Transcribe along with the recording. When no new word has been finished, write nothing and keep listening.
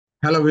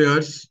Hello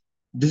viewers,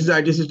 this is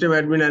IT System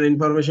Admin and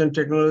Information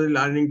Technology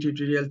Learning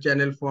Tutorial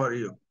channel for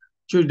you.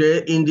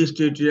 Today in this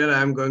tutorial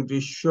I am going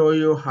to show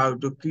you how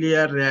to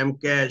clear RAM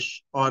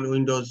cache on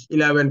Windows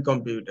 11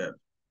 computer.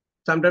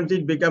 Sometimes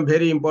it becomes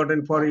very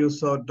important for you,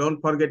 so don't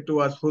forget to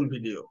watch full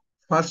video.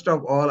 First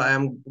of all, I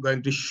am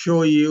going to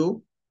show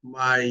you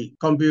my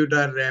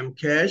computer RAM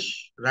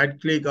cache.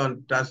 Right click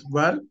on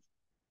taskbar,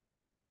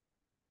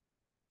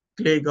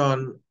 click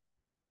on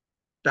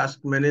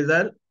Task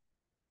Manager.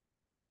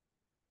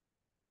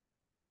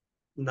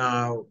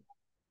 Now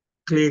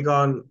click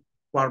on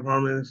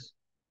Performance.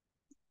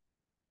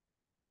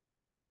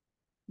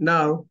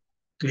 Now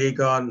click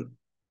on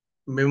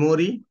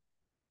Memory.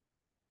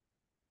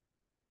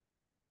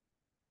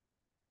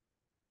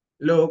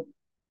 Look,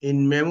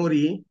 in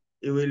memory,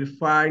 you will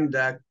find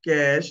the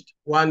cached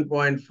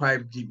 1.5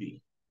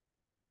 GB.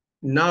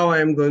 Now I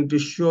am going to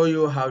show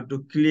you how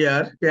to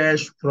clear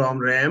cache from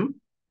RAM.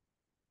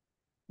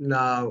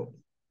 Now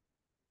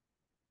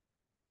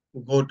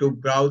go to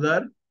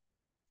browser.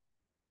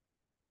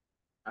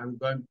 I'm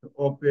going to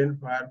open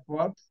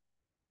Firefox.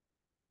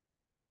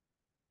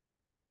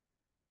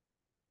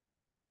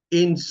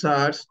 In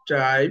search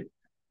type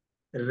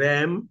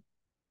RAM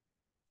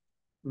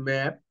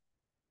map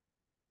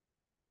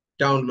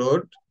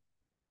download.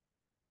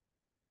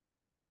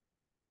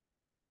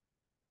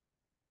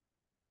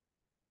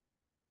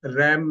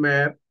 RAM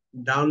map,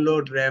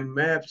 download RAM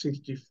map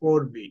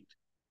 64-bit.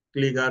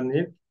 Click on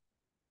it.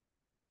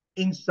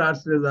 In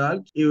search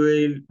result, you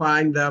will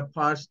find the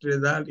first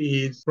result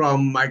is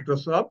from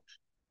Microsoft,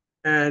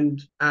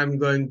 and I'm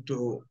going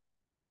to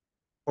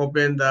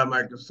open the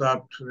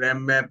Microsoft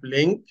RAM map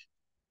link.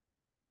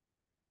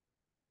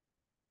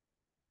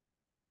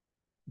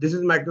 This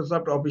is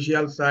Microsoft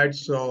official site,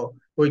 so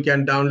we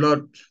can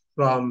download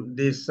from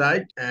this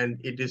site and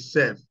it is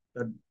safe.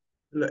 You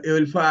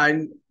will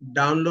find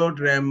download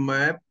RAM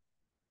map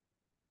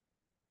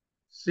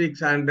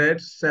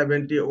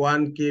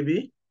 671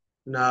 KB.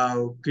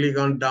 Now click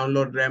on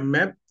download RAM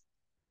map.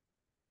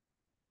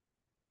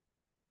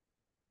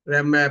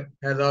 RAM map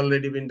has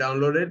already been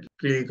downloaded.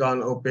 Click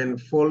on open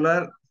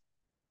folder.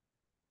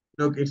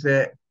 Look, it's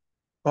a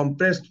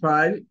compressed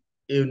file.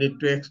 You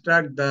need to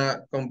extract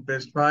the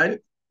compressed file.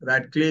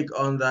 Right click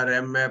on the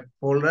RAM map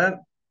folder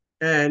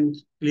and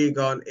click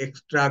on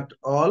extract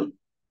all.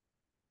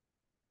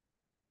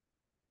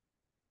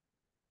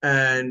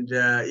 And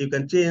you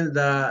can change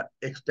the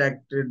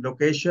extracted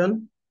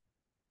location.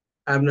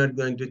 I'm not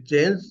going to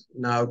change.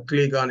 Now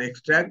click on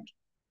extract.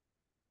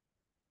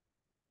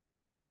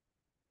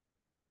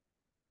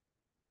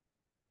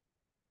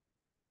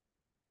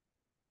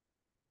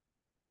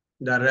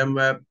 The RAM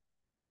map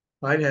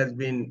file has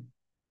been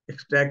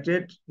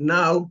extracted.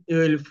 Now you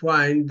will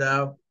find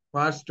the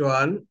first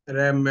one,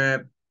 RAM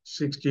map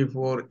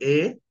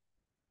 64A,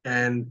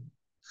 and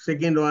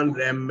second one,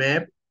 RAM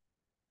map,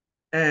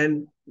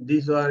 and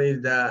this one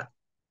is the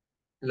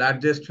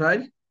largest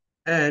file.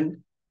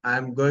 And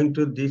I'm going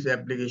to this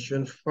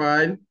application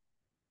file.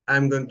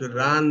 I'm going to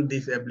run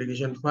this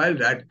application file.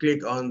 Right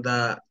click on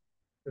the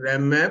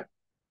RAM map,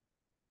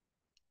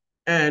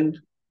 and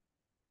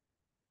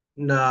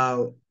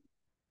now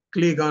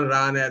click on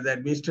run as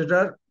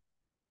administrator.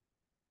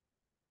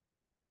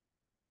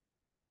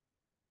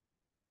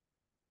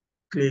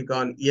 Click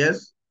on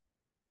yes.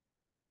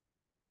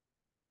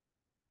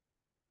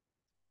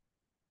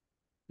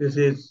 This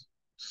is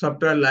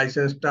software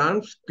license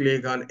terms.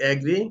 Click on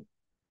agree.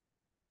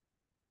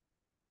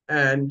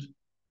 And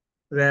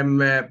RAM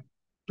map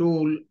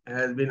tool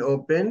has been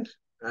opened.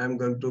 I'm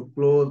going to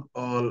close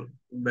all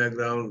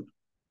background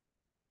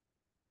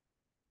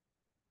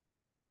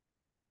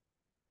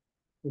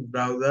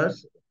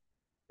browsers,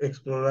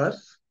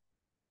 explorers.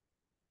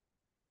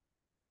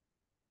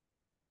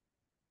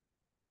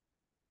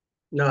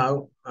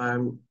 Now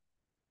I'm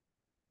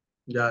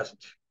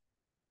just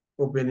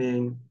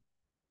opening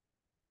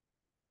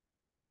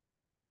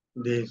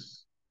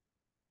this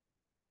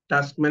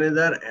task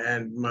manager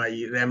and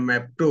my RAM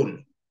map tool.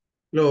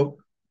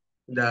 Look,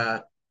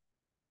 the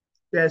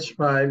cache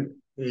file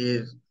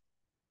is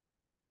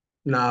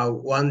now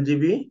 1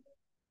 GB,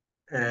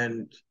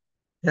 and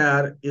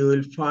here you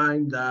will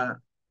find the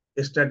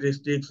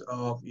statistics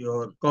of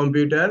your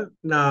computer.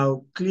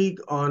 Now click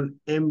on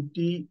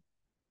empty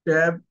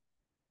tab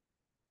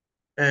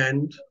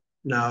and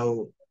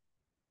now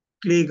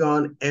click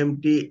on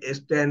empty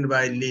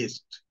standby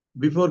list.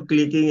 Before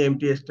clicking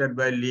empty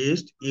standby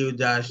list, you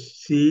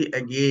just see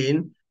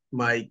again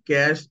my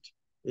cache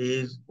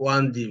is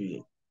 1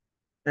 GB.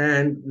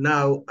 And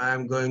now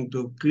I'm going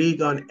to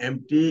click on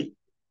empty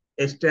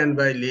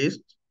standby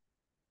list.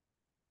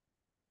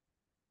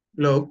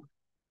 Look,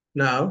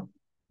 now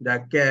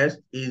the cache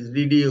is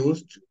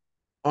reduced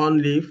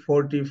only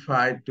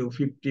 45 to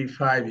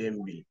 55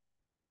 MB.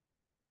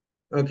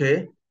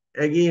 Okay,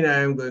 again I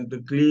am going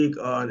to click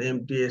on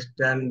empty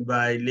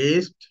standby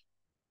list,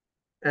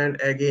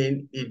 and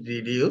again it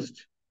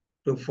reduced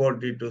to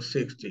 40 to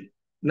 60.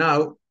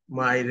 Now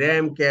my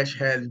RAM cache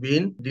has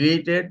been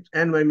deleted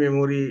and my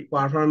memory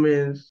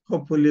performance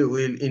hopefully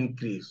will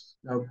increase.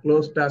 Now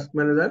close Task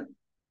Manager,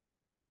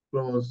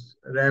 close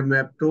RAM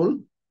map tool.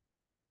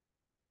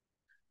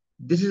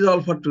 This is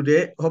all for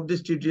today. Hope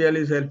this tutorial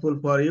is helpful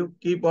for you.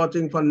 Keep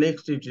watching for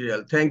next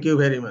tutorial. Thank you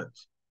very much.